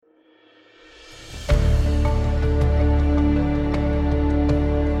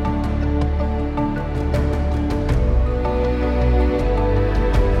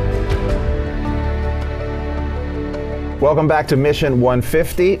Welcome back to Mission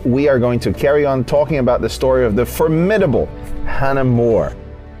 150. We are going to carry on talking about the story of the formidable Hannah More.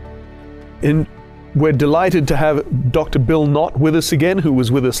 We're delighted to have Dr. Bill Knott with us again, who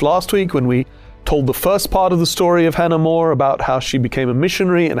was with us last week when we told the first part of the story of Hannah More about how she became a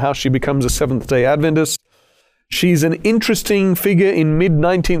missionary and how she becomes a Seventh-day Adventist. She's an interesting figure in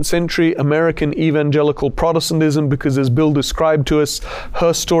mid-19th century American evangelical Protestantism because, as Bill described to us,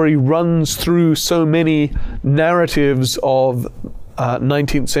 her story runs through so many narratives of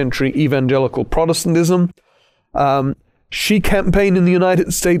 19th century evangelical Protestantism. She campaigned in the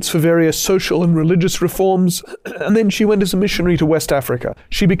United States for various social and religious reforms, and then she went as a missionary to West Africa.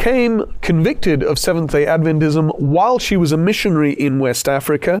 She became convicted of Seventh-day Adventism while she was a missionary in West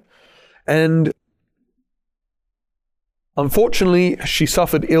Africa, and unfortunately, she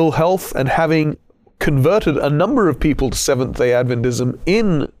suffered ill health, and having converted a number of people to Seventh-day Adventism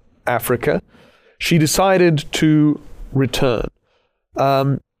in Africa, she decided to return.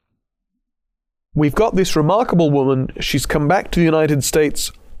 We've got this remarkable woman. She's come back to the United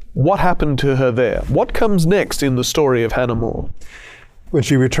States. What happened to her there? What comes next in the story of Hannah More? When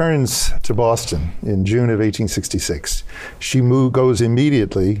she returns to Boston in June of 1866, she goes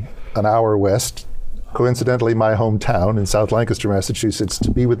immediately an hour west, coincidentally my hometown in South Lancaster, Massachusetts,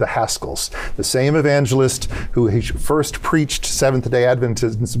 to be with the Haskells, the same evangelist who first preached Seventh-day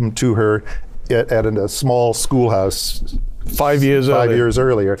Adventism to her at a small schoolhouse 5 years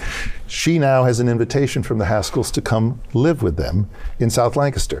earlier. She now has an invitation from the Haskells to come live with them in South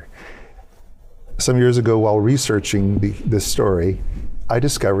Lancaster. Some years ago, while researching this story, I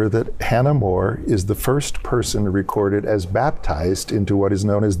discovered that Hannah More is the first person recorded as baptized into what is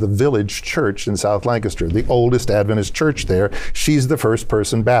known as the village church in South Lancaster, the oldest Adventist church there. She's the first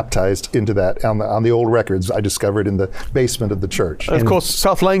person baptized into that on the old records I discovered in the basement of the church. And of course,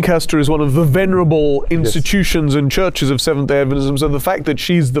 South Lancaster is one of the venerable institutions and churches of Seventh-day Adventism, so the fact that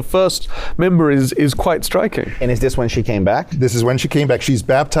she's the first member is quite striking. And is this when she came back? This is when she came back. She's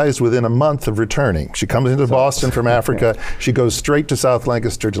baptized within a month of returning. She comes into Boston from Africa. She goes straight to South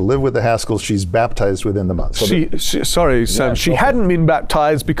Lancaster to live with the Haskells. She's baptized within the month. Sorry, Sam. She hadn't been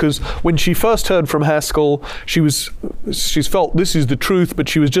baptized because when she first heard from Haskell, she's felt this is the truth, but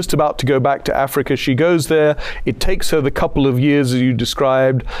she was just about to go back to Africa. She goes there. It takes her the couple of years, as you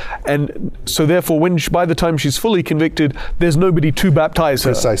described, and so therefore, by the time she's fully convicted, there's nobody to baptize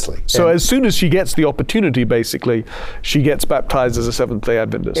her. Precisely. So as soon as she gets the opportunity, basically, she gets baptized as a Seventh-day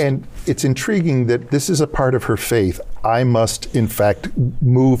Adventist. And it's intriguing that this is a part of her faith. I must, in fact,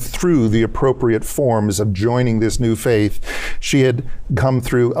 move through the appropriate forms of joining this new faith. She had come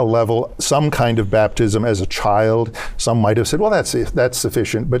through some kind of baptism as a child. Some might have said, well, that's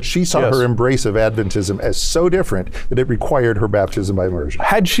sufficient. But she saw her embrace of Adventism as so different that it required her baptism by immersion.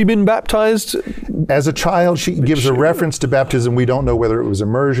 Had she been baptized? As a child, she gives a reference to baptism. We don't know whether it was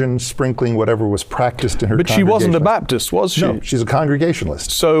immersion, sprinkling, whatever was practiced in her congregation. But she wasn't a Baptist, was she? No, she's a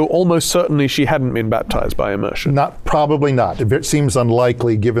Congregationalist. So almost certainly she hadn't been baptized by immersion. Probably not. It seems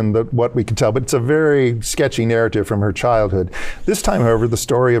unlikely given what we can tell, but it's a very sketchy narrative from her childhood. This time, however, the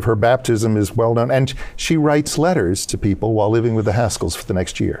story of her baptism is well known, and she writes letters to people while living with the Haskells for the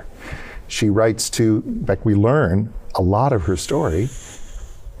next year. She writes in fact, we learn a lot of her story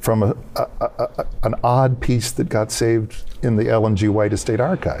from an odd piece that got saved in the Ellen G. White Estate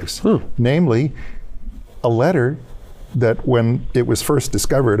Archives, namely a letter that when it was first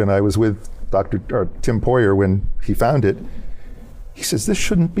discovered, and I was with Tim Poyer when he found it, he says, this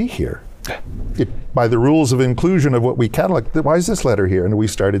shouldn't be here. By the rules of inclusion of what we catalog, why is this letter here? And we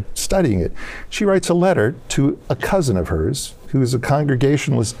started studying it. She writes a letter to a cousin of hers who is a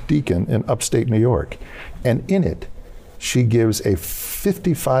Congregationalist deacon in upstate New York. And in it, she gives a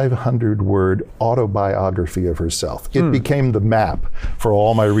 5,500-word autobiography of herself. It became the map for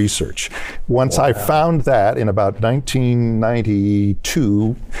all my research. Once I found that in about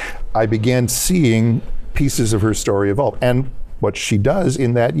 1992, I began seeing pieces of her story evolve. And what she does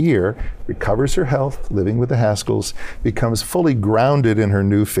in that year, recovers her health, living with the Haskells, becomes fully grounded in her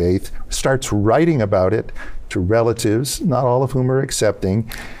new faith, starts writing about it to relatives, not all of whom are accepting,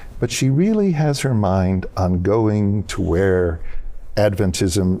 but she really has her mind on going to where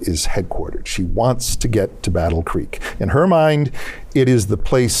Adventism is headquartered. She wants to get to Battle Creek. In her mind, it is the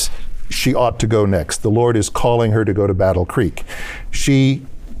place she ought to go next. The Lord is calling her to go to Battle Creek. The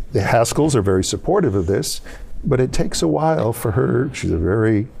Haskells are very supportive of this, but it takes a while for her. She's a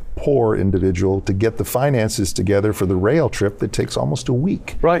very poor individual to get the finances together for the rail trip that takes almost a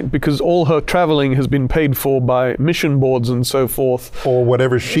week. Right, because all her traveling has been paid for by mission boards and so forth. Or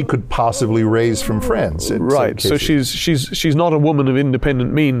whatever she could possibly raise from friends. Right, so she's not a woman of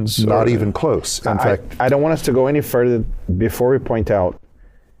independent means. Not even close. In fact, I don't want us to go any further before we point out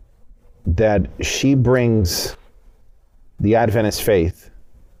that she brings the Adventist faith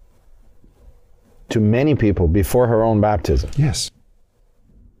to many people before her own baptism. yes.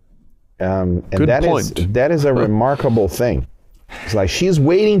 And Good point. that is a remarkable thing. It's like she's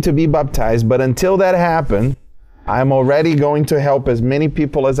waiting to be baptized, but until that happens, I'm already going to help as many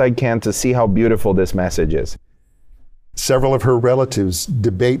people as I can to see how beautiful this message is. Several of her relatives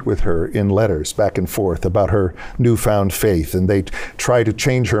debate with her in letters back and forth about her newfound faith, and they try to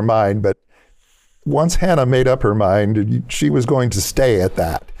change her mind. But once Hannah made up her mind, she was going to stay at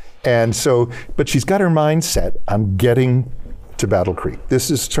that. And so, but she's got her mind set on getting to Battle Creek. This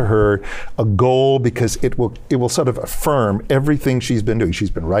is to her a goal because it will sort of affirm everything she's been doing.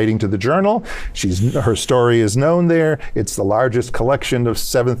 She's been writing to the journal. Her story is known there. It's the largest collection of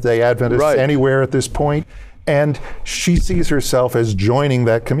Seventh-day Adventists anywhere at this point. And she sees herself as joining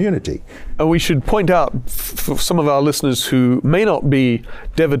that community. And we should point out for some of our listeners who may not be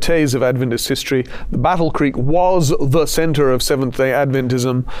devotees of Adventist history, the Battle Creek was the center of Seventh-day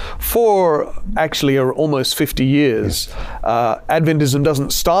Adventism for actually almost 50 years. Yes. Adventism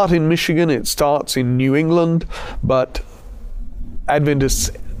doesn't start in Michigan, it starts in New England, but Adventists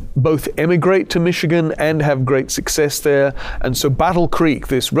both emigrate to Michigan and have great success there. And so Battle Creek,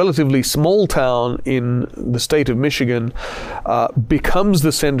 this relatively small town in the state of Michigan, becomes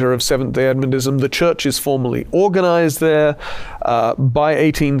the center of Seventh-day Adventism. The church is formally organized there. By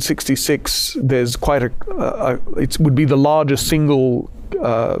 1866, there's quite it would be the largest single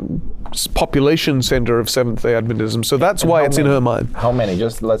population center of Seventh-day Adventism. So that's why it's in her mind. How many?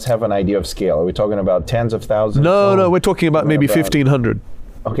 Just let's have an idea of scale. Are we talking about tens of thousands? No, we're talking about maybe 1,500.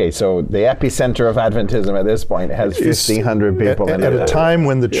 Okay, so the epicenter of Adventism at this point has 1,500 people in it. At a time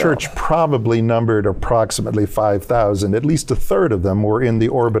when the church probably numbered approximately 5,000, at least a third of them were in the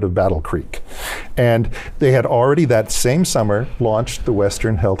orbit of Battle Creek. And they had already that same summer launched the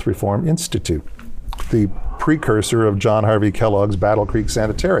Western Health Reform Institute, the precursor of John Harvey Kellogg's Battle Creek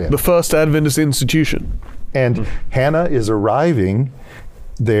Sanitarium. The first Adventist institution. And Hannah is arriving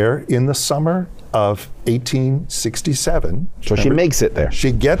there in the summer of 1867. So she makes it there.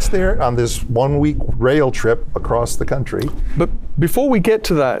 She gets there on this 1-week rail trip across the country. But before we get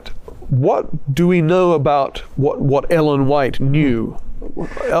to that, what do we know about what Ellen White knew?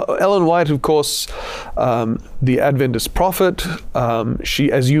 Ellen White, of course, the Adventist prophet.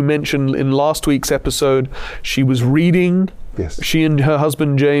 She, as you mentioned in last week's episode, she was reading. Yes. She and her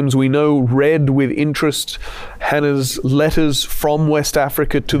husband James, we know, read with interest Hannah's letters from West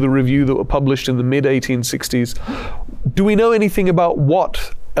Africa to the Review that were published in the mid-1860s. Do we know anything about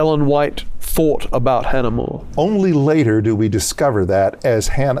what Ellen White thought about Hannah More? Only later do we discover that as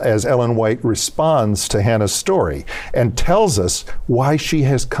Ellen White responds to Hannah's story and tells us why she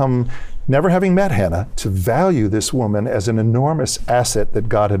has come, never having met Hannah, to value this woman as an enormous asset that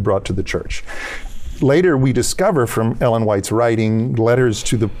God had brought to the church. Later, we discover from Ellen White's writing letters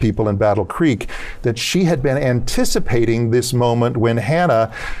to the people in Battle Creek that she had been anticipating this moment when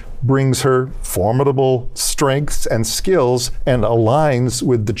Hannah brings her formidable strengths and skills and aligns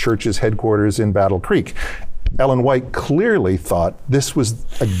with the church's headquarters in Battle Creek. Ellen White clearly thought this was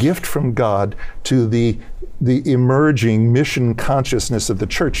a gift from God to the emerging mission consciousness of the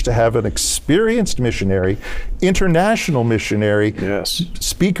church to have an experienced missionary, international missionary, yes,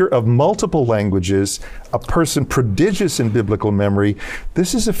 speaker of multiple languages, a person prodigious in biblical memory.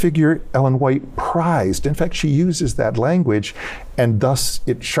 This is a figure Ellen White prized. In fact, she uses that language, and thus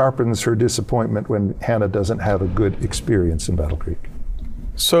it sharpens her disappointment when Hannah doesn't have a good experience in Battle Creek.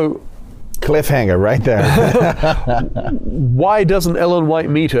 So, cliffhanger right there. Why doesn't Ellen White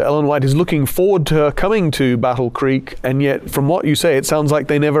meet her? Ellen White is looking forward to her coming to Battle Creek, and yet from what you say, it sounds like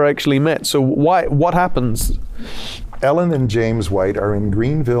they never actually met. So what happens? Ellen and James White are in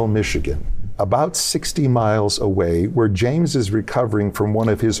Greenville, Michigan, about 60 miles away, where James is recovering from one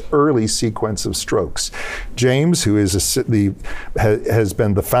of his early sequence of strokes. James, who is has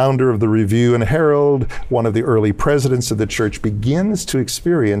been the founder of the Review and Herald, one of the early presidents of the church, begins to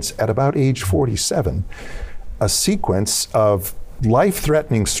experience at about age 47 a sequence of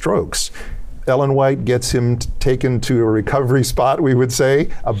life-threatening strokes. Ellen White gets him taken to a recovery spot, we would say,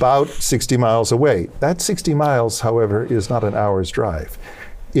 about 60 miles away. That 60 miles, however, is not an hour's drive.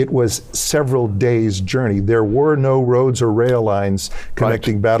 it was several days' journey. There were no roads or rail lines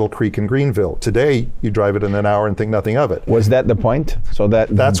connecting Battle Creek and Greenville. Today, you drive it in an hour and think nothing of it. Was that the point? So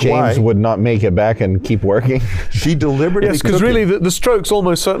that's James would not make it back and keep working? She deliberately Yes, because really the strokes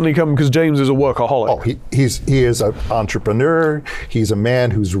almost certainly come because James is a workaholic. Oh, he is an entrepreneur. He's a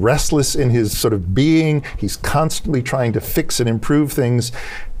man who's restless in his sort of being. He's constantly trying to fix and improve things.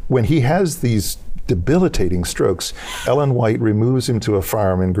 When he has these debilitating strokes, Ellen White removes him to a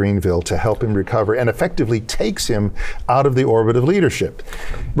farm in Greenville to help him recover and effectively takes him out of the orbit of leadership.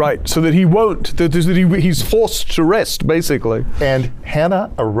 Right, so that he won't, he's forced to rest, basically. And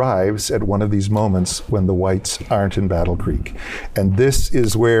Hannah arrives at one of these moments when the Whites aren't in Battle Creek. And this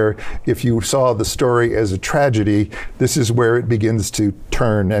is where, if you saw the story as a tragedy, this is where it begins to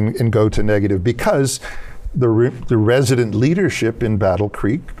turn and go to negative, because the resident leadership in Battle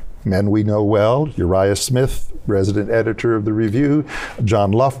Creek, men we know well, Uriah Smith, resident editor of the Review,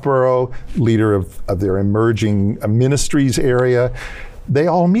 John Loughborough, leader of their emerging ministries area, they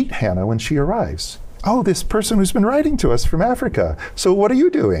all meet Hannah when she arrives. Oh, this person who's been writing to us from Africa. So what are you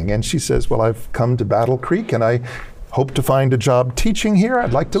doing? And she says, well, I've come to Battle Creek and I hope to find a job teaching here.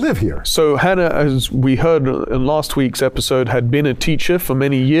 I'd like to live here. So Hannah, as we heard in last week's episode, had been a teacher for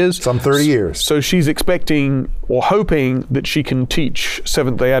many years. Some 30 years. So she's expecting or hoping that she can teach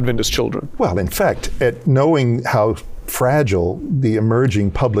Seventh-day Adventist children. Well, in fact, at knowing how fragile the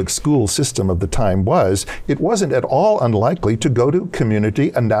emerging public school system of the time was, it wasn't at all unlikely to go to community,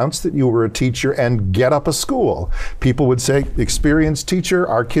 announce that you were a teacher, and get up a school. People would say, experienced teacher,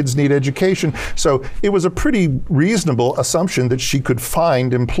 our kids need education. So it was a pretty reasonable assumption that she could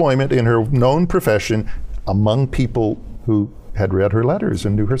find employment in her known profession among people who had read her letters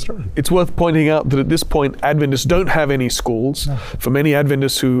and knew her story. It's worth pointing out that at this point, Adventists don't have any schools. No. For many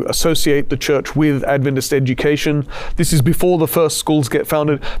Adventists who associate the church with Adventist education, this is before the first schools get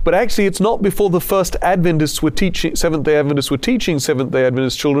founded. But actually, it's not before the first Adventists were teaching, Seventh-day Adventists were teaching Seventh-day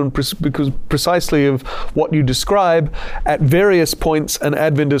Adventist children, because precisely of what you describe. At various points, an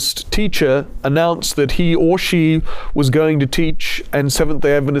Adventist teacher announced that he or she was going to teach, and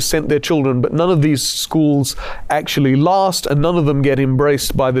Seventh-day Adventists sent their children. But none of these schools actually last, and none of them get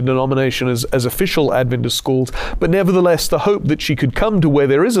embraced by the denomination as official Adventist schools. But nevertheless, the hope that she could come to where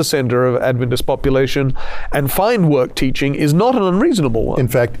there is a center of Adventist population and find work teaching is not an unreasonable one. In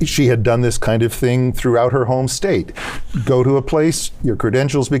fact, she had done this kind of thing throughout her home state. Go to a place, your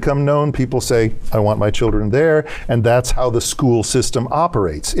credentials become known, people say, I want my children there, and that's how the school system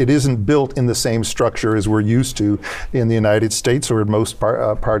operates. It isn't built in the same structure as we're used to in the United States or in most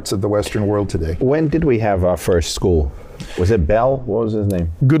parts of the Western world today. When did we have our first school? Was it Bell? What was his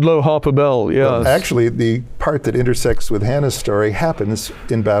name? Goodloe Harper Bell, yeah. Well, actually, the part that intersects with Hannah's story happens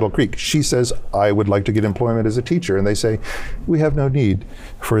in Battle Creek. She says, I would like to get employment as a teacher. And they say, we have no need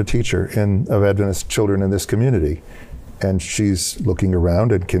for a teacher of Adventist children in this community. And she's looking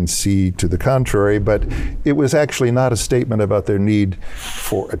around and can see to the contrary, but it was actually not a statement about their need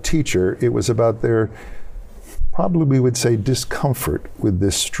for a teacher. It was about their, probably we would say, discomfort with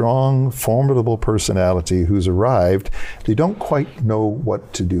this strong, formidable personality who's arrived. They don't quite know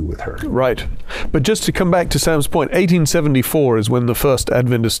what to do with her. Right. But just to come back to Sam's point, 1874 is when the first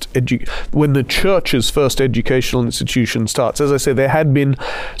when the church's first educational institution starts. As I say, there had been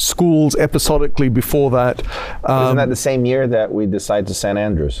schools episodically before that. Isn't that the same year that we decided to St.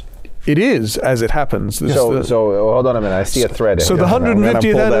 Andrews? It is, as it happens. So hold on a minute. I see a thread. So the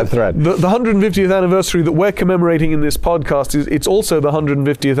 150th anniversary that we're commemorating in this podcast it's also the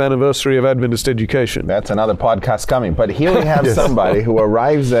 150th anniversary of Adventist education. That's another podcast coming. But here we have somebody who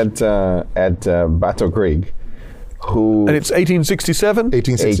arrives at Battle Creek, and it's 1867.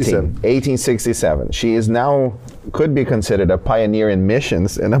 1867. She is now could be considered a pioneer in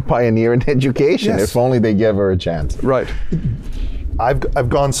missions and a pioneer in education. Yes. If only they give her a chance. Right. I've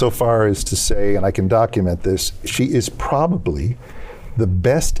gone so far as to say, and I can document this, she is probably the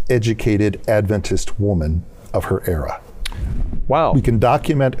best educated Adventist woman of her era. Wow. We can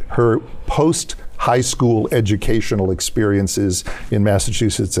document her post-high school educational experiences in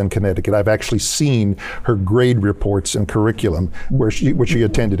Massachusetts and Connecticut. I've actually seen her grade reports and curriculum where she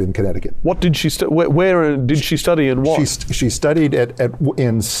attended in Connecticut. What did she where did she study and what? She studied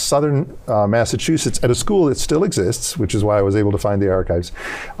in southern Massachusetts at a school that still exists, which is why I was able to find the archives.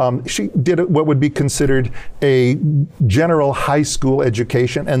 She did what would be considered a general high school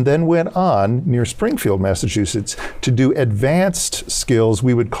education and then went on near Springfield, Massachusetts to do advanced skills.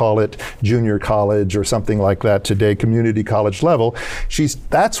 We would call it junior college or something like that today, community college level.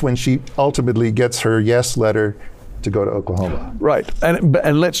 That's when she ultimately gets her yes letter to go to Oklahoma. Right,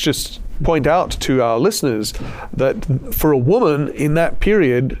 and let's just point out to our listeners that for a woman in that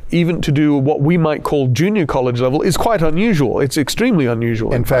period, even to do what we might call junior college level is quite unusual. It's extremely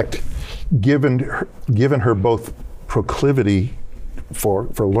unusual. In fact, given her both proclivity for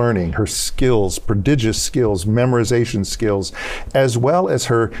learning, her skills, prodigious skills, memorization skills, as well as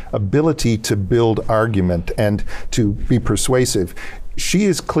her ability to build argument and to be persuasive, she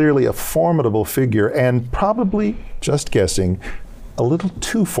is clearly a formidable figure, and probably, just guessing, a little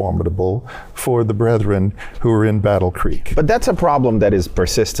too formidable for the brethren who are in Battle Creek. But that's a problem that is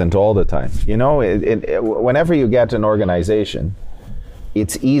persistent all the time. You know, whenever you get an organization,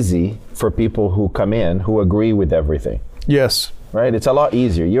 it's easy for people who come in who agree with everything. Yes. Right? It's a lot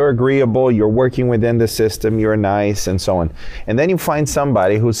easier. You're agreeable, you're working within the system, you're nice, and so on. And then you find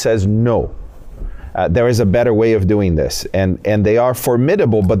somebody who says, no, there is a better way of doing this. And they are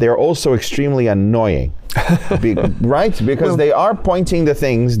formidable, but they're also extremely annoying. Right? Because they are pointing the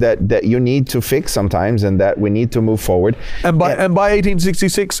things that you need to fix sometimes and that we need to move forward. And by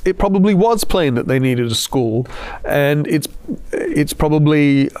 1866, it probably was plain that they needed a school, and it's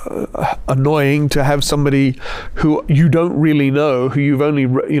probably annoying to have somebody who you don't really know, who you've only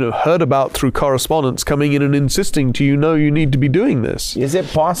heard about through correspondence, coming in and insisting to you need to be doing this. Is it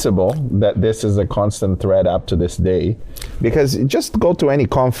possible that this is a constant thread up to this day? Because just go to any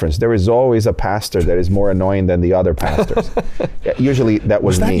conference, there is always a pastor that is more annoying than the other pastors. Usually that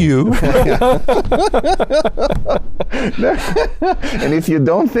was that me. You? And if you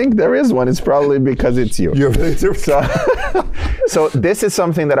don't think there is one, it's probably because it's you. So this is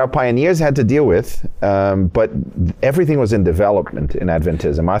something that our pioneers had to deal with, but everything was in development in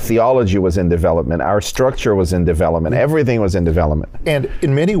Adventism. Our theology was in development. Our structure was in development. Everything was in development. And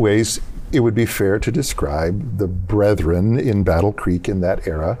in many ways, it would be fair to describe the brethren in Battle Creek in that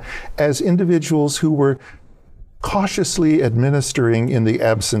era as individuals who were cautiously administering in the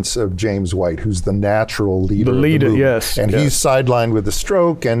absence of James White, who's the natural leader. The leader, yes. And he's sidelined with a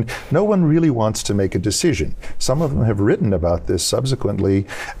stroke, and no one really wants to make a decision. Some of them have written about this subsequently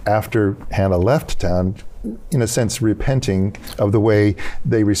after Hannah left town, in a sense repenting of the way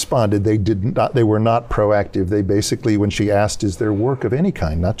they responded. They were not proactive. They basically, when she asked, is there work of any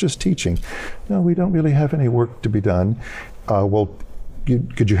kind, not just teaching? No, we don't really have any work to be done.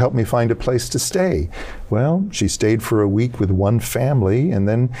 Could you help me find a place to stay? Well, she stayed for a week with one family, and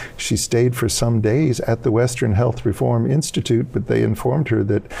then she stayed for some days at the Western Health Reform Institute, but they informed her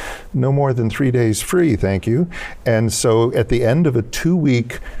that no more than 3 days free, thank you. And so at the end of a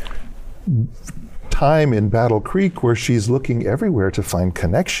 2-week time in Battle Creek, where she's looking everywhere to find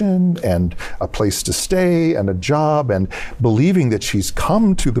connection and a place to stay and a job, and believing that she's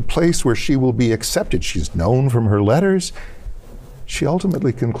come to the place where she will be accepted. She's known from her letters. She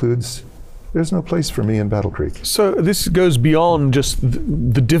ultimately concludes, there's no place for me in Battle Creek. So this goes beyond just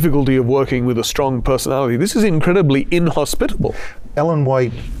the difficulty of working with a strong personality. This is incredibly inhospitable. Ellen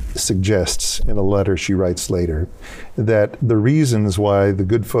White suggests in a letter she writes later that the reasons why the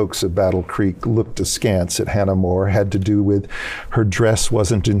good folks of Battle Creek looked askance at Hannah More had to do with her dress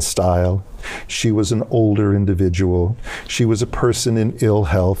wasn't in style. She was an older individual. She was a person in ill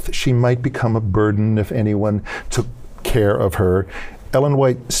health. She might become a burden if anyone took care of her. Ellen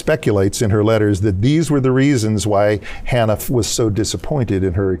White speculates in her letters that these were the reasons why Hannah was so disappointed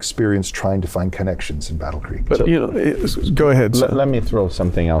in her experience trying to find connections in Battle Creek. But go ahead. Let me throw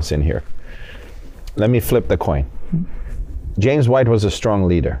something else in here. Let me flip the coin. James White was a strong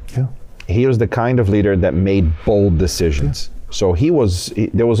leader. Yeah. He was the kind of leader that made bold decisions. Yeah. So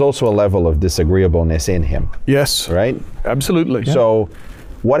there was also a level of disagreeableness in him. Yes. Right? Absolutely. Yeah. So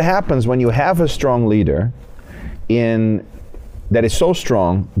what happens when you have a strong leader that is so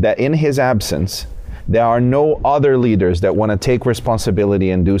strong that in his absence, there are no other leaders that want to take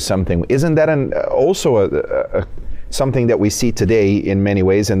responsibility and do something? Isn't that also something that we see today in many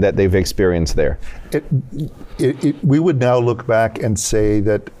ways and that they've experienced there? We would now look back and say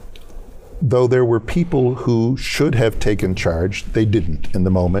that though there were people who should have taken charge, they didn't in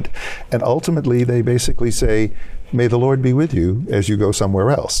the moment. And ultimately, they basically say, may the Lord be with you as you go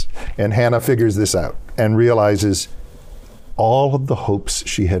somewhere else. And Hannah figures this out and realizes all of the hopes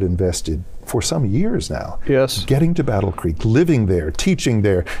she had invested for some years now. Yes. Getting to Battle Creek, living there, teaching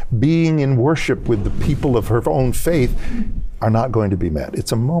there, being in worship with the people of her own faith are not going to be met.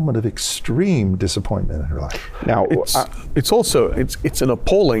 It's a moment of extreme disappointment in her life. Now, it's also an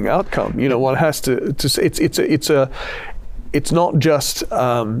appalling outcome. One has to say it's not just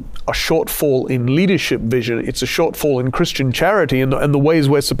a shortfall in leadership vision, it's a shortfall in Christian charity and the ways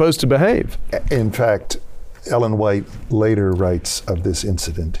we're supposed to behave. In fact, Ellen White later writes of this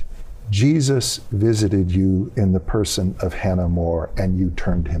incident, Jesus visited you in the person of Hannah More, and you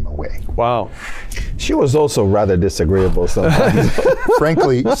turned him away. Wow. She was also rather disagreeable sometimes.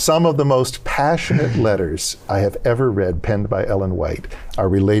 Frankly, some of the most passionate letters I have ever read penned by Ellen White are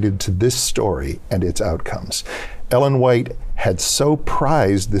related to this story and its outcomes. Ellen White had so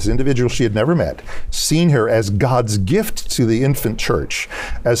prized this individual she had never met, seen her as God's gift to the infant church,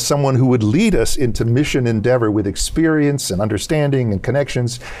 as someone who would lead us into mission endeavor with experience and understanding and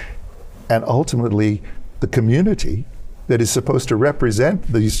connections, and ultimately the community that is supposed to represent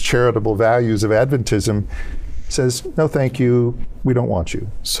these charitable values of Adventism says, no, thank you, we don't want you.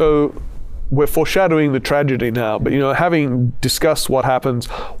 So we're foreshadowing the tragedy now, but having discussed what happens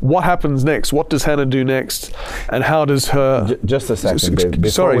next? What does Hannah do next? And how does her... Just a second, Dave.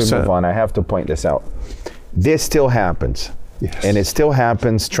 Before we move on, I have to point this out. This still happens. Yes. And it still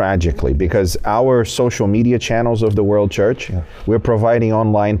happens tragically, because our social media channels of the World Church, we're providing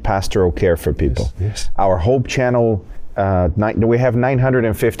online pastoral care for people. Yes. Our Hope channel, we have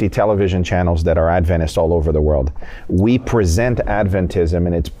 950 television channels that are Adventist all over the world. We present Adventism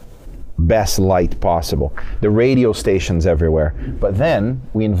in its best light possible. The radio stations everywhere. But then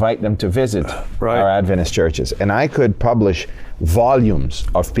we invite them to visit our Adventist churches. And I could publish volumes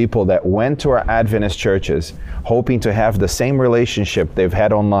of people that went to our Adventist churches hoping to have the same relationship they've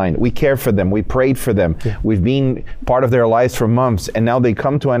had online. We care for them. We prayed for them. Yeah. We've been part of their lives for months. And now they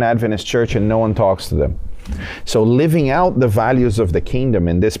come to an Adventist church and no one talks to them. So living out the values of the kingdom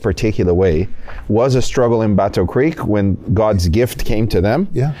in this particular way was a struggle in Battle Creek when God's gift came to them.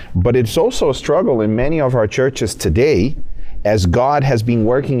 Yeah. But it's also a struggle in many of our churches today, as God has been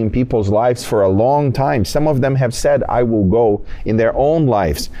working in people's lives for a long time. Some of them have said, I will go in their own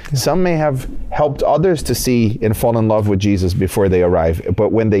lives. Yeah. Some may have helped others to see and fall in love with Jesus before they arrive.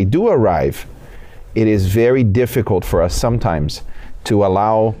 But when they do arrive, it is very difficult for us sometimes to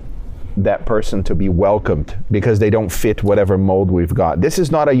allow that person to be welcomed because they don't fit whatever mold we've got. This is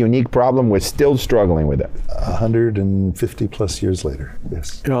not a unique problem. We're still struggling with it. 150 plus years later,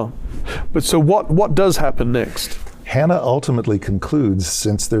 yes. Yeah. But so what does happen next? Hannah ultimately concludes,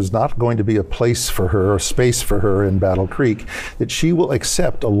 since there's not going to be a place for her or space for her in Battle Creek, that she will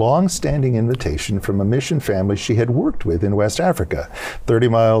accept a long-standing invitation from a mission family she had worked with in West Africa, 30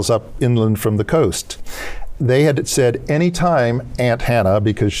 miles up inland from the coast. They had said, anytime, Aunt Hannah,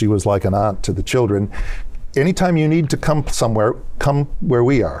 because she was like an aunt to the children, anytime you need to come somewhere, come where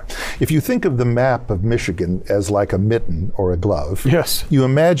we are. If you think of the map of Michigan as like a mitten or a glove, yes, you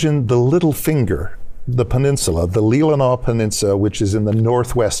imagine the little finger, the peninsula, the Leelanau Peninsula, which is in the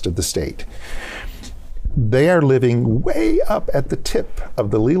northwest of the state. They are living way up at the tip of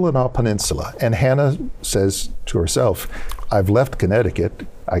the Leelanau Peninsula. And Hannah says to herself, I've left Connecticut.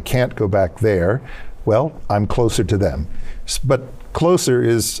 I can't go back there. Well, I'm closer to them. But closer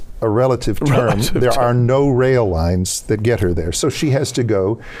is a relative term. There are no rail lines that get her there. So she has to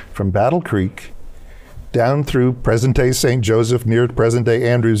go from Battle Creek down through present-day St. Joseph near present-day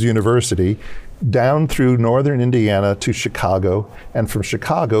Andrews University, down through northern Indiana to Chicago, and from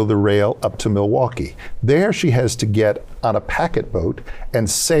Chicago, the rail up to Milwaukee. There she has to get on a packet boat and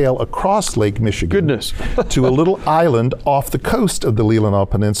sail across Lake Michigan to a little island off the coast of the Leelanau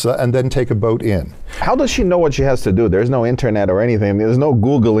Peninsula, and then take a boat in. How does she know what she has to do? There's no internet or anything. There's no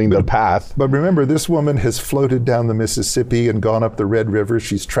Googling the path. But remember, this woman has floated down the Mississippi and gone up the Red River.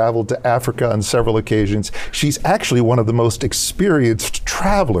 She's traveled to Africa on several occasions. She's actually one of the most experienced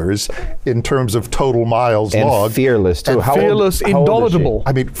travelers in terms of total miles logged. And fearless, too. Fearless, indomitable.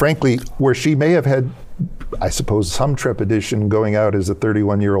 I mean, frankly, where she may have had, I suppose, some trepidation going out as a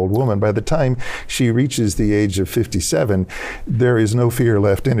 31-year-old woman, by the time she reaches the age of 57, there is no fear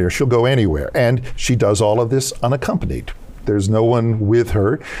left in her. She'll go anywhere. And she does all of this unaccompanied. There's no one with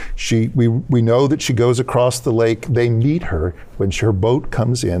her. We know that she goes across the lake. They meet her when her boat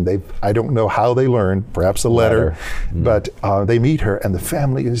comes in. I don't know how they learn, perhaps a letter. But they meet her, and the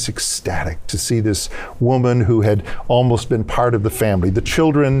family is ecstatic to see this woman who had almost been part of the family. The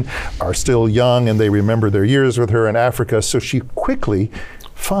children are still young, and they remember their years with her in Africa, so she quickly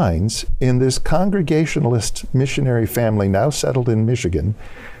finds in this Congregationalist missionary family now settled in Michigan,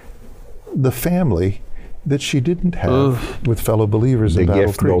 the family that she didn't have with fellow believers in Battle Creek.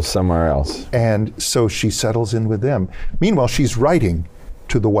 The gift goes somewhere else. And so she settles in with them. Meanwhile, she's writing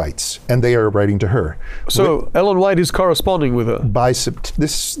to the Whites, and they are writing to her. So Ellen White is corresponding with her.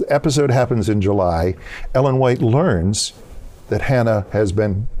 This episode happens in July. Ellen White learns that Hannah has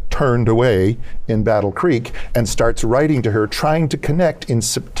been turned away in Battle Creek and starts writing to her, trying to connect in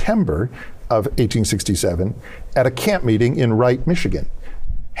September of 1867 at a camp meeting in Wright, Michigan.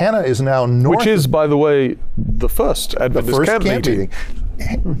 Hannah is now north. Which is, by the way, the first Adventist camp meeting.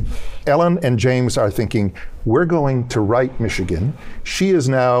 Ellen and James are thinking, we're going to Wright, Michigan. She is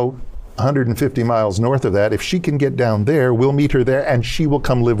now 150 miles north of that. If she can get down there, we'll meet her there and she will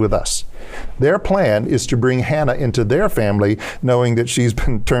come live with us. Their plan is to bring Hannah into their family, knowing that she's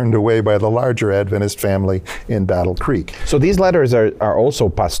been turned away by the larger Adventist family in Battle Creek. So these letters are also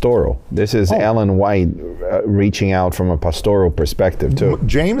pastoral. This is Ellen White reaching out from a pastoral perspective too.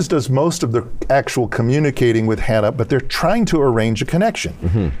 James does most of the actual communicating with Hannah, but they're trying to arrange a connection.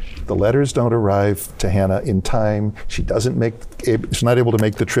 Mm-hmm. The letters don't arrive to Hannah in time. She's not able to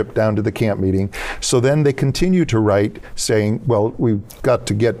make the trip down to the camp meeting. So then they continue to write saying, well, we've got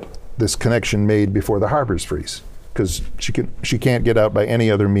to get this connection made before the harbors freeze, because she can't get out by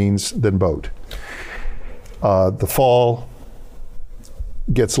any other means than boat. The fall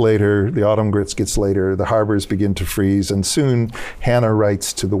gets later, the autumn gets later, the harbors begin to freeze, and soon Hannah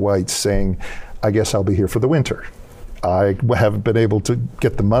writes to the Whites saying, I guess I'll be here for the winter. I haven't been able to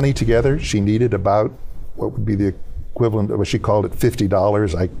get the money together. She needed about what would be the equivalent of what she called it,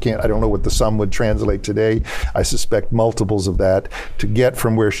 $50. I don't know what the sum would translate today. I suspect multiples of that to get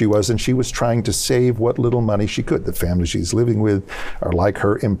from where she was, and she was trying to save what little money she could. The family she's living with are like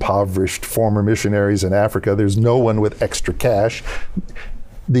her impoverished former missionaries in Africa. There's no one with extra cash.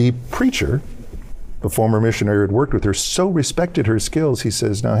 The preacher, the former missionary who had worked with her, so respected her skills, he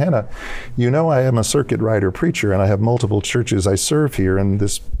says, now Hannah, you know I am a circuit rider preacher and I have multiple churches I serve here in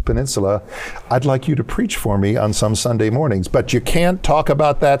this peninsula. I'd like you to preach for me on some Sunday mornings, but you can't talk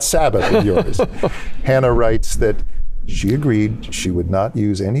about that Sabbath of yours. Hannah writes that she agreed she would not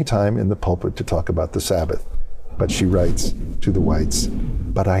use any time in the pulpit to talk about the Sabbath. But she writes to the Whites,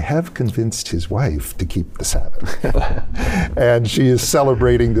 but I have convinced his wife to keep the Sabbath. And she is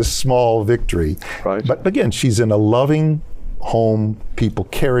celebrating this small victory. Right. But again, she's in a loving home, people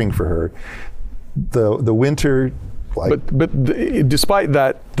caring for her. The winter, despite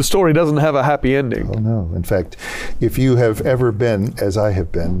that, the story doesn't have a happy ending. Oh no. In fact, if you have ever been, as I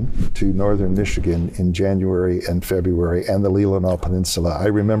have been, to northern Michigan in January and February and the Leelanau Peninsula, I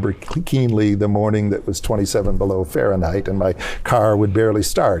remember keenly the morning that was 27 below Fahrenheit and my car would barely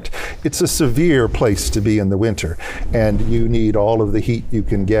start. It's a severe place to be in the winter, and you need all of the heat you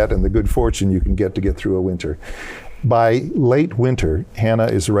can get and the good fortune you can get to get through a winter. By late winter, Hannah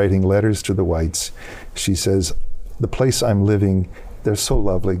is writing letters to the Whites. She says, the place I'm living, they're so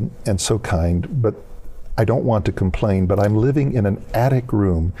lovely and so kind, but I don't want to complain, but I'm living in an attic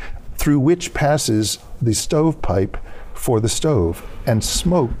room through which passes the stovepipe for the stove, and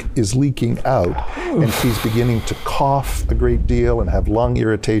smoke is leaking out, and she's beginning to cough a great deal and have lung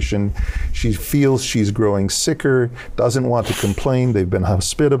irritation. She feels she's growing sicker, doesn't want to complain, they've been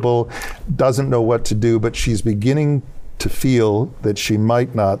hospitable, doesn't know what to do, but she's beginning to feel that she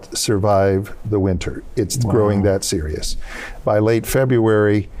might not survive the winter. It's growing that serious. By late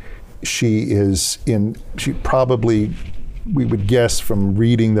February, she probably, we would guess from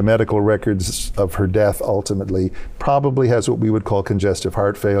reading the medical records of her death ultimately, probably has what we would call congestive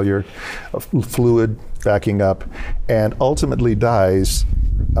heart failure, fluid backing up, and ultimately dies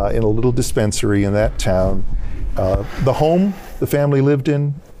in a little dispensary in that town. The home the family lived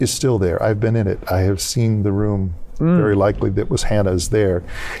in is still there. I've been in it. I have seen the room. Very likely that was Hannah's there.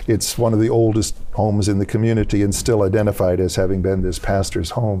 It's one of the oldest homes in the community and still identified as having been this pastor's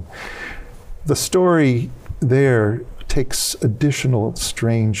home. The story there takes additional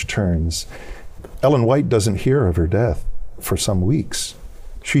strange turns. Ellen White doesn't hear of her death for some weeks.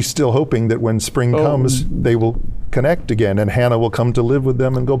 She's still hoping that when spring comes, they will connect again and Hannah will come to live with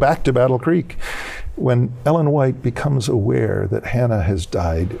them and go back to Battle Creek. When Ellen White becomes aware that Hannah has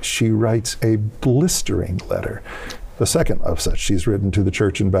died, she writes a blistering letter, the second of such she's written to the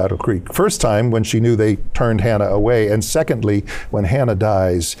church in Battle Creek. First time when she knew they turned Hannah away, and secondly, when Hannah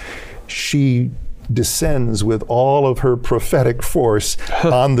dies, she descends with all of her prophetic force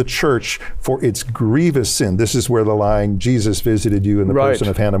on the church for its grievous sin. This is where the line, Jesus visited you in the person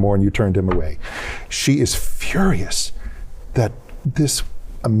of Hannah More and you turned him away. She is furious that this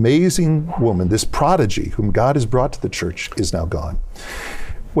amazing woman, this prodigy whom God has brought to the church, is now gone.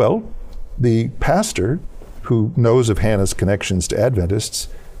 Well, the pastor, who knows of Hannah's connections to Adventists,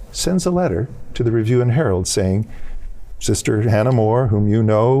 sends a letter to the Review and Herald saying, Sister Hannah More, whom you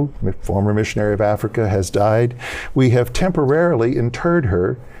know, former missionary of Africa, has died. We have temporarily interred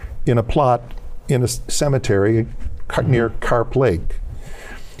her in a plot in a cemetery near Carp Lake.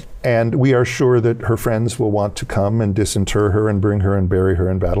 And we are sure that her friends will want to come and disinter her and bring her and bury her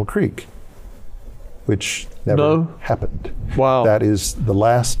in Battle Creek, which never happened. Wow. That is the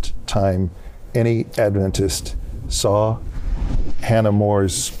last time any Adventist saw Hannah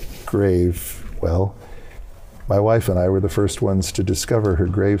More's grave. Well, My wife and I were the first ones to discover her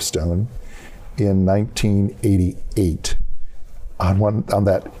gravestone in 1988 on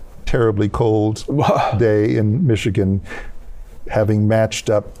that terribly cold day in Michigan, having matched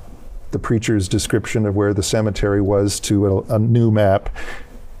up the preacher's description of where the cemetery was to a new map.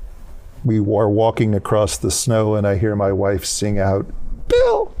 We were walking across the snow, and I hear my wife sing out,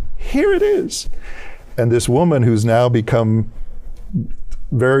 "Bill, here it is." And this woman, who's now become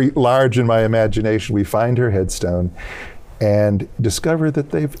very large in my imagination, we find her headstone and discover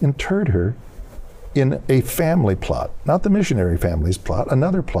that they've interred her in a family plot, not the missionary family's plot,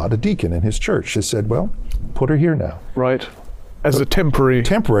 another plot. A deacon in his church has said, well, put her here now. Right. As a temporary.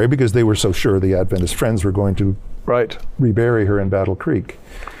 Temporary, because they were so sure the Adventist Friends were going to rebury her in Battle Creek.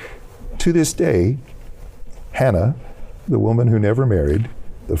 To this day, Hannah, the woman who never married,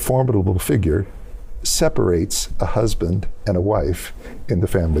 the formidable figure, separates a husband and a wife in the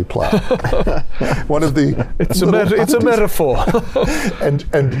family plot. One of the it's a metaphor. and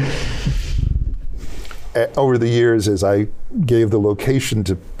over the years, as I gave the location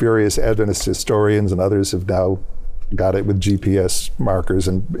to various Adventist historians, and others have now got it with GPS markers,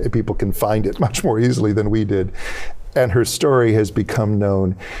 and people can find it much more easily than we did, and her story has become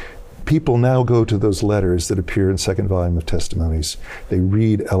known. People now go to those letters that appear in second volume of Testimonies. They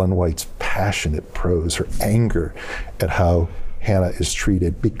read Ellen White's passionate prose, her anger at how Hannah is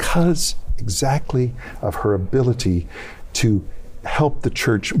treated, because exactly of her ability to help the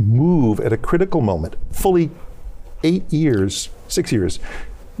church move at a critical moment, fully 6 years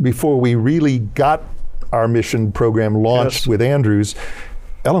before we really got our mission program launched with Andrews.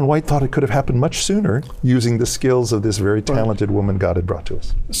 Ellen White thought it could have happened much sooner using the skills of this very talented woman God had brought to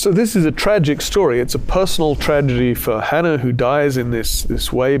us. So this is a tragic story. It's a personal tragedy for Hannah, who dies in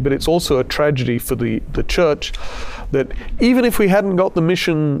this way, but it's also a tragedy for the church, that even if we hadn't got the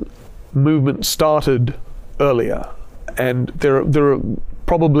mission movement started earlier, and there are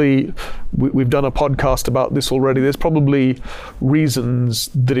probably, we've done a podcast about this already, there's probably reasons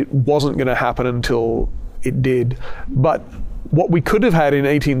that it wasn't going to happen until it did. But what we could have had in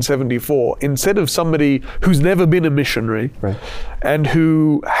 1874, instead of somebody who's never been a missionary, and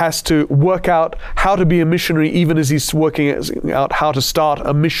who has to work out how to be a missionary even as he's working out how to start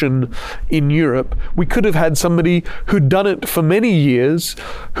a mission in Europe, we could have had somebody who'd done it for many years,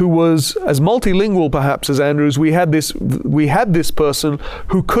 who was as multilingual perhaps as Andrews. We had this person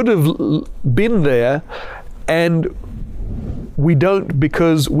who could have been there, and we don't,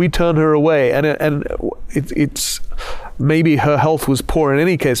 because we turn her away, and it's maybe her health was poor in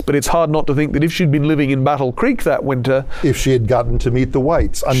any case, but it's hard not to think that if she'd been living in Battle Creek that winter, if she had gotten to meet the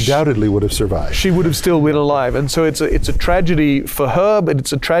Whites, undoubtedly would have survived. She would have still been alive. And so it's a tragedy for her, but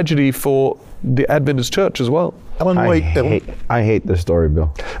it's a tragedy for the Adventist Church as well. Ellen White. I hate the story,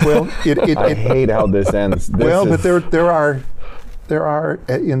 Bill. Well, I hate how this ends. But there are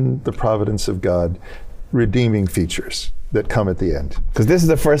in the providence of God redeeming features that come at the end. Because this is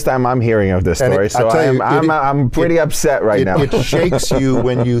the first time I'm hearing of this story, so I'm pretty upset right now. It shakes you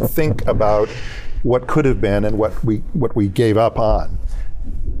when you think about what could have been and what we gave up on.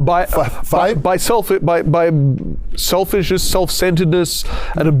 By selfishness, self-centeredness,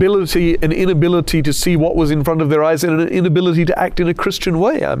 an inability to see what was in front of their eyes, and an inability to act in a Christian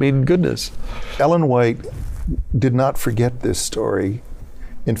way. I mean, goodness. Ellen White did not forget this story.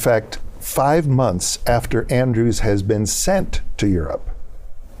 In fact, 5 months after Andrews has been sent to Europe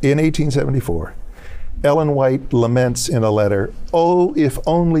in 1874, Ellen White laments in a letter, "Oh, if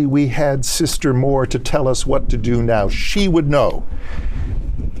only we had Sister Moore to tell us what to do now. She would know."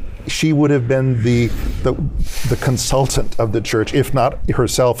 She would have been the consultant of the church, if not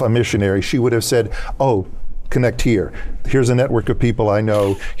herself a missionary. She would have said, "Oh, connect here. Here's a network of people I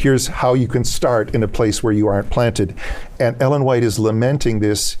know. Here's how you can start in a place where you aren't planted." And Ellen White is lamenting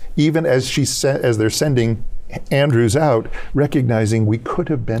this, even as they're sending Andrews out, recognizing we could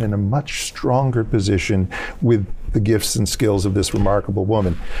have been in a much stronger position with the gifts and skills of this remarkable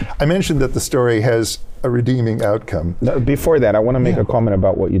woman. I mentioned that the story has a redeeming outcome. Before that, I want to make a comment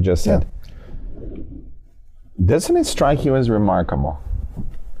about what you just said. Doesn't it strike you as remarkable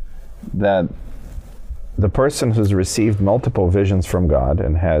that the person who's received multiple visions from God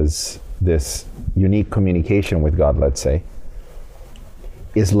and has this unique communication with God, let's say,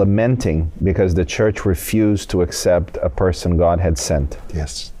 is lamenting because the church refused to accept a person God had sent?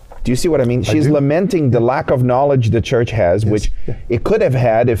 Yes. Do you see what I mean? She's lamenting the lack of knowledge the church has, which it could have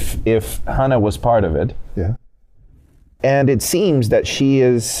had if Hannah was part of it. Yeah. And it seems that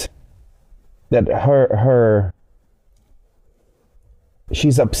she's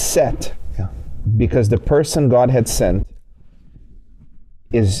upset because the person God had sent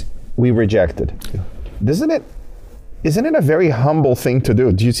we rejected. Yeah. Doesn't it Isn't it a very humble thing to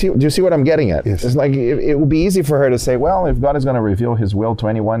do? Do you see what I'm getting at? Yes. It's like it would be easy for her to say, well, if God is going to reveal his will to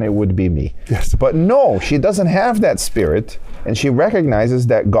anyone, it would be me. Yes. But no, she doesn't have that spirit, and she recognizes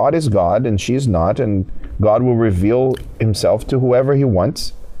that God is God and she's not, and God will reveal himself to whoever he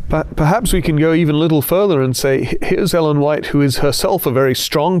wants. Perhaps we can go even a little further and say, here's Ellen White, who is herself a very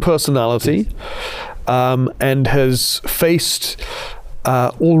strong personality, and has faced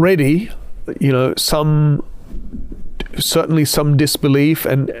already, certainly some disbelief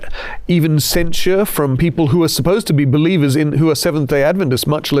and even censure from people who are supposed to be believers who are Seventh-day Adventists,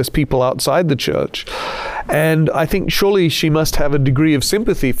 much less people outside the church. And I think surely she must have a degree of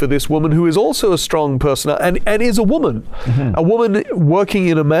sympathy for this woman who is also a strong person and is a woman. Mm-hmm. A woman working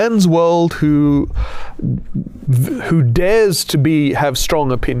in a man's world who dares to have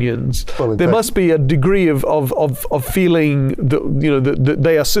strong opinions. Well, there must be a degree of feeling that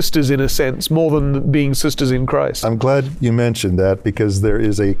they are sisters in a sense, more than being sisters in Christ. I'm glad you mentioned that, because there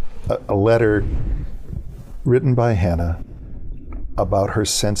is a letter written by Hannah about her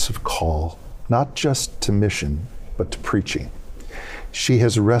sense of call, not just to mission, but to preaching. She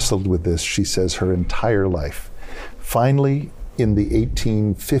has wrestled with this, she says, her entire life. Finally, in the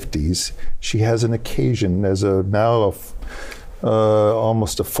 1850s, she has an occasion as almost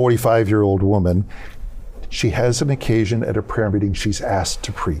a 45-year-old woman. She has an occasion at a prayer meeting she's asked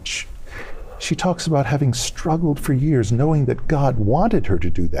to preach. She talks about having struggled for years, knowing that God wanted her to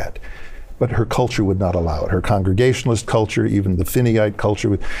do that, but her culture would not allow it. Her Congregationalist culture, even the Finneyite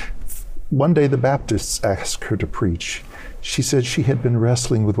culture. One day the Baptists asked her to preach. She said she had been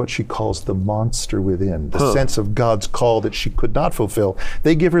wrestling with what she calls the monster within, the sense of God's call that she could not fulfill.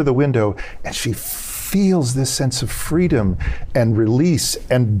 They give her the window, and she feels this sense of freedom and release,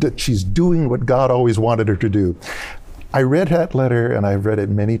 and that she's doing what God always wanted her to do. I read that letter, and I've read it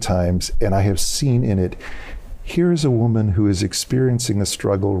many times, and I have seen in it, here's a woman who is experiencing a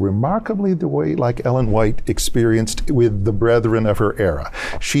struggle remarkably the way like Ellen White experienced with the brethren of her era.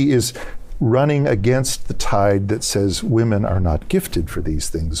 She is running against the tide that says women are not gifted for these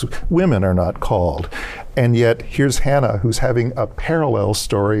things. Women are not called. And yet here's Hannah, who's having a parallel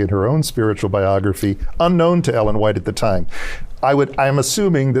story in her own spiritual biography, unknown to Ellen White at the time. I'm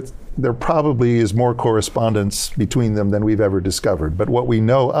assuming that there probably is more correspondence between them than we've ever discovered. But what we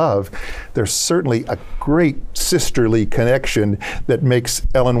know of, there's certainly a great sisterly connection that makes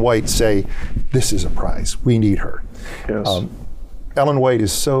Ellen White say, this is a prize, we need her. Yes. Ellen White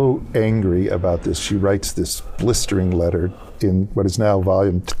is so angry about this, she writes this blistering letter in what is now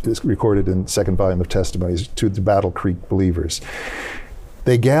recorded in the second volume of Testimonies to the Battle Creek believers.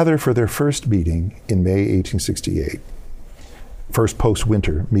 They gather for their first meeting in May 1868. First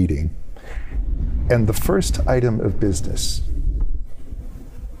post-winter meeting. And the first item of business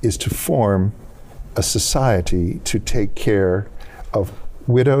is to form a society to take care of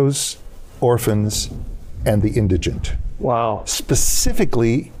widows, orphans, and the indigent. Wow.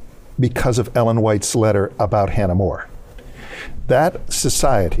 Specifically because of Ellen White's letter about Hannah More. That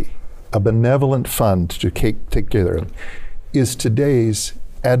society, a benevolent fund to take care of, is today's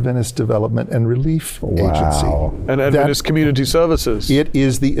Adventist Development and Relief Agency. And Adventist Community Services. It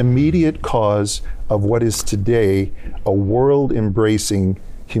is the immediate cause of what is today a world-embracing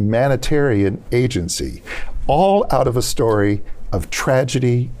humanitarian agency, all out of a story of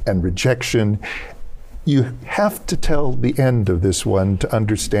tragedy and rejection. You have to tell the end of this one to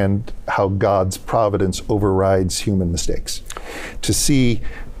understand how God's providence overrides human mistakes. To see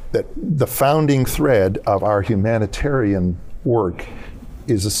that the founding thread of our humanitarian work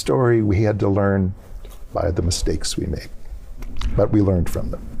is a story we had to learn by the mistakes we made, but we learned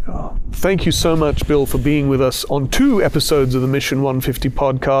from them. Oh, thank you so much, Bill, for being with us on 2 episodes of the Mission 150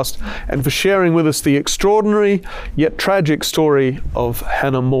 podcast and for sharing with us the extraordinary yet tragic story of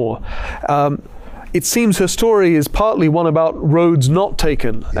Hannah More. It seems her story is partly one about roads not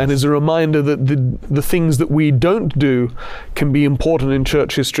taken, yes, and is a reminder that the things that we don't do can be important in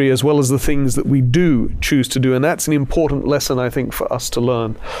church history as well as the things that we do choose to do. And that's an important lesson, I think, for us to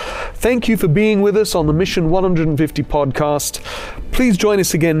learn. Thank you for being with us on the Mission 150 podcast. Please join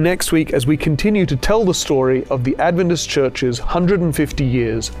us again next week as we continue to tell the story of the Adventist Church's 150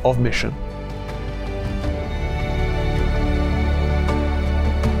 years of mission.